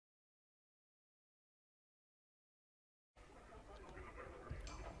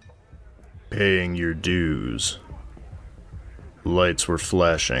Paying your dues. Lights were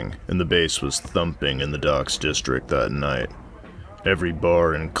flashing, and the bass was thumping in the docks district that night. Every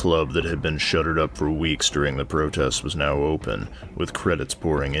bar and club that had been shuttered up for weeks during the protests was now open, with credits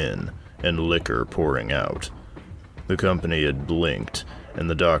pouring in, and liquor pouring out. The company had blinked, and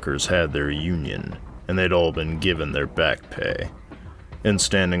the dockers had their union, and they'd all been given their back pay. And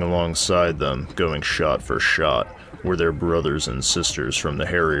standing alongside them, going shot for shot, were their brothers and sisters from the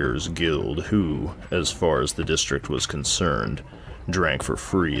Harriers Guild who, as far as the district was concerned, drank for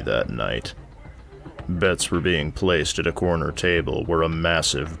free that night. Bets were being placed at a corner table where a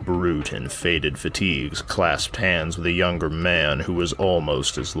massive brute in faded fatigues clasped hands with a younger man who was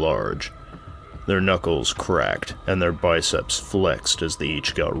almost as large. Their knuckles cracked, and their biceps flexed as they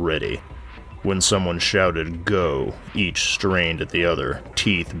each got ready. When someone shouted, "Go!" each strained at the other,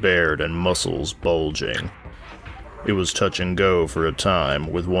 teeth bared and muscles bulging. It was touch and go for a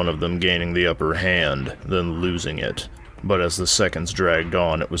time, with one of them gaining the upper hand, then losing it. But as the seconds dragged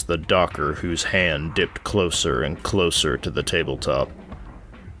on, it was the docker whose hand dipped closer and closer to the tabletop.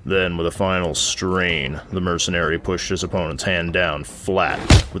 Then, with a final strain, the mercenary pushed his opponent's hand down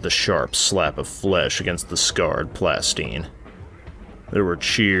flat, with a sharp slap of flesh against the scarred plastine. There were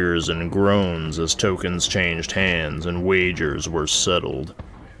cheers and groans as tokens changed hands and wagers were settled.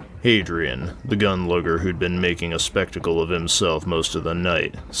 Hadrian, the gunlugger who'd been making a spectacle of himself most of the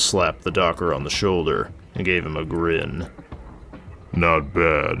night, slapped the docker on the shoulder and gave him a grin. "Not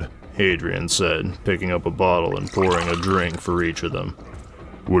bad," Hadrian said, picking up a bottle and pouring a drink for each of them.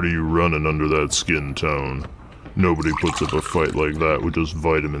 "What are you running under that skin tone? Nobody puts up a fight like that with just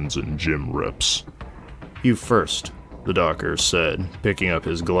vitamins and gym reps." "You first," the docker said, picking up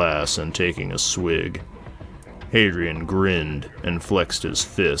his glass and taking a swig. Hadrian grinned and flexed his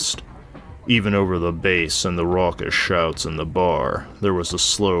fist. Even over the bass and the raucous shouts in the bar, there was a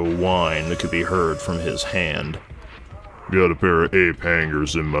slow whine that could be heard from his hand. "Got a pair of ape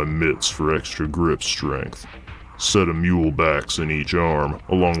hangers in my mitts for extra grip strength. Set of mule backs in each arm,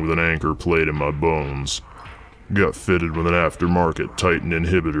 along with an anchor plate in my bones. Got fitted with an aftermarket Titan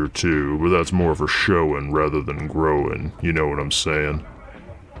inhibitor too, but that's more for showing rather than growing, you know what I'm saying?"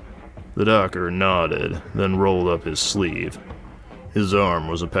 The docker nodded, then rolled up his sleeve. His arm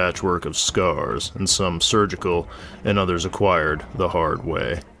was a patchwork of scars, and some surgical, and others acquired the hard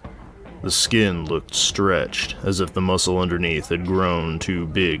way. The skin looked stretched, as if the muscle underneath had grown too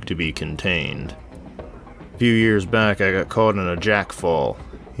big to be contained. "A few years back I got caught in a jackfall,"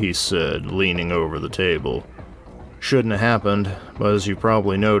 he said, leaning over the table. "Shouldn't have happened, but as you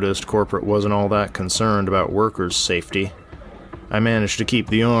probably noticed, corporate wasn't all that concerned about workers' safety. I managed to keep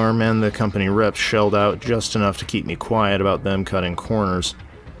the arm, and the company reps shelled out just enough to keep me quiet about them cutting corners.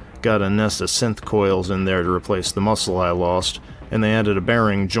 Got a nest of synth coils in there to replace the muscle I lost, and they added a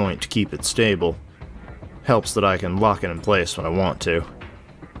bearing joint to keep it stable. Helps that I can lock it in place when I want to."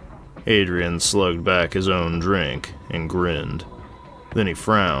 Adrian slugged back his own drink and grinned. Then he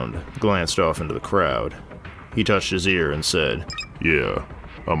frowned, glanced off into the crowd. He touched his ear and said, "Yeah,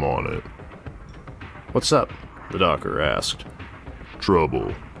 I'm on it." "What's up?" the docker asked.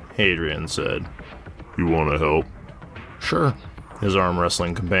 "Trouble," Hadrian said. "You want to help?" "Sure," his arm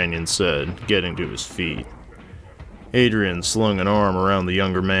wrestling companion said, getting to his feet. Hadrian slung an arm around the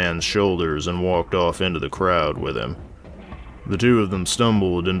younger man's shoulders and walked off into the crowd with him. The two of them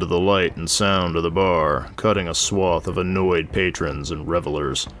stumbled into the light and sound of the bar, cutting a swath of annoyed patrons and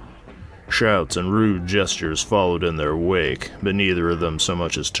revelers. Shouts and rude gestures followed in their wake, but neither of them so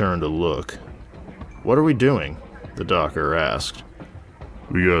much as turned to look. "What are we doing?" the docker asked.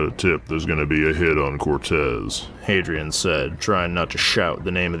 "We got a tip there's gonna be a hit on Cortez," Hadrian said, trying not to shout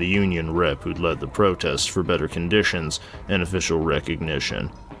the name of the union rep who'd led the protests for better conditions and official recognition.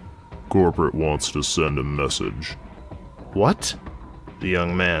 "Corporate wants to send a message." "What?" the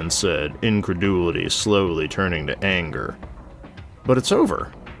young man said, incredulity slowly turning to anger. "But it's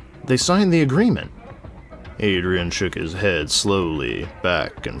over. They signed the agreement." Adrian shook his head slowly,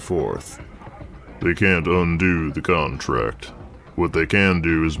 back and forth. "They can't undo the contract. What they can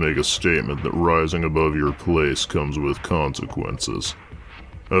do is make a statement that rising above your place comes with consequences.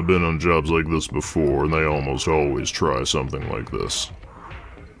 I've been on jobs like this before, and they almost always try something like this."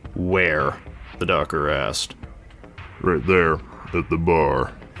 "Where?" the docker asked. "Right there, at the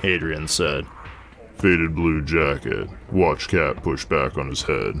bar," Hadrian said. "Faded blue jacket, watch cap pushed back on his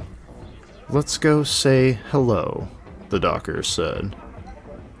head." "Let's go say hello," the docker said.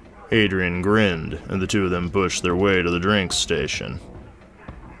 Adrian grinned, and the two of them pushed their way to the drinks station.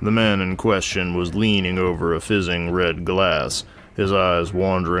 The man in question was leaning over a fizzing red glass, his eyes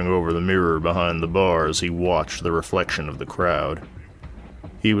wandering over the mirror behind the bar as he watched the reflection of the crowd.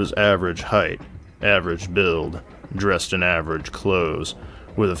 He was average height, average build, dressed in average clothes,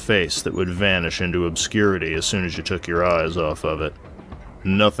 with a face that would vanish into obscurity as soon as you took your eyes off of it.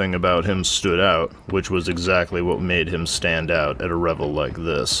 Nothing about him stood out, which was exactly what made him stand out at a revel like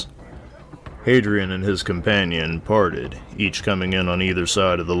this. Hadrian and his companion parted, each coming in on either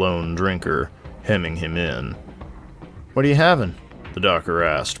side of the lone drinker, hemming him in. "What are you having?" the docker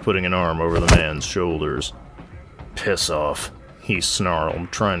asked, putting an arm over the man's shoulders. "Piss off," he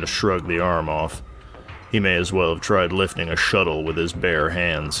snarled, trying to shrug the arm off. He may as well have tried lifting a shuttle with his bare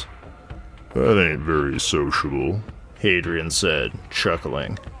hands. "That ain't very sociable," Hadrian said,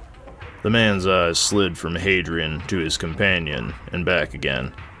 chuckling. The man's eyes slid from Hadrian to his companion, and back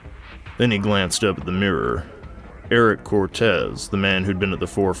again. Then he glanced up at the mirror. Eric Cortez, the man who'd been at the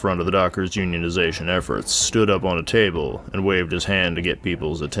forefront of the dockers' unionization efforts, stood up on a table and waved his hand to get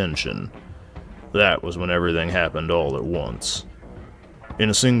people's attention. That was when everything happened all at once. In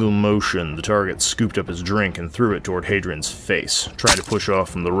a single motion, the target scooped up his drink and threw it toward Hadrian's face, trying to push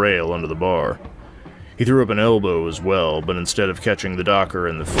off from the rail under the bar. He threw up an elbow as well, but instead of catching the docker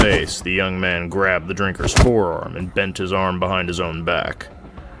in the face, the young man grabbed the drinker's forearm and bent his arm behind his own back.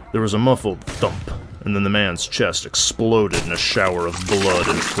 There was a muffled thump, and then the man's chest exploded in a shower of blood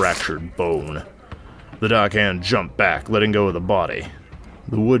and fractured bone. The dockhand jumped back, letting go of the body.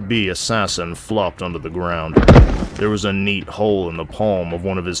 The would-be assassin flopped onto the ground. There was a neat hole in the palm of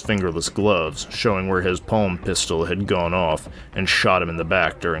one of his fingerless gloves, showing where his palm pistol had gone off and shot him in the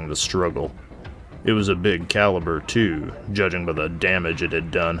back during the struggle. It was a big caliber, too, judging by the damage it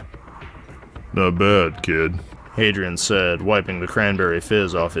had done. "Not bad, kid," Hadrian said, wiping the cranberry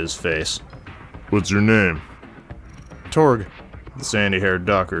fizz off his face. "What's your name?" "Torg," the sandy-haired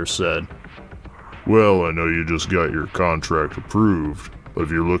docker said. "Well, I know you just got your contract approved, but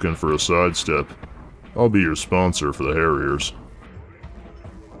if you're looking for a sidestep, I'll be your sponsor for the Harriers."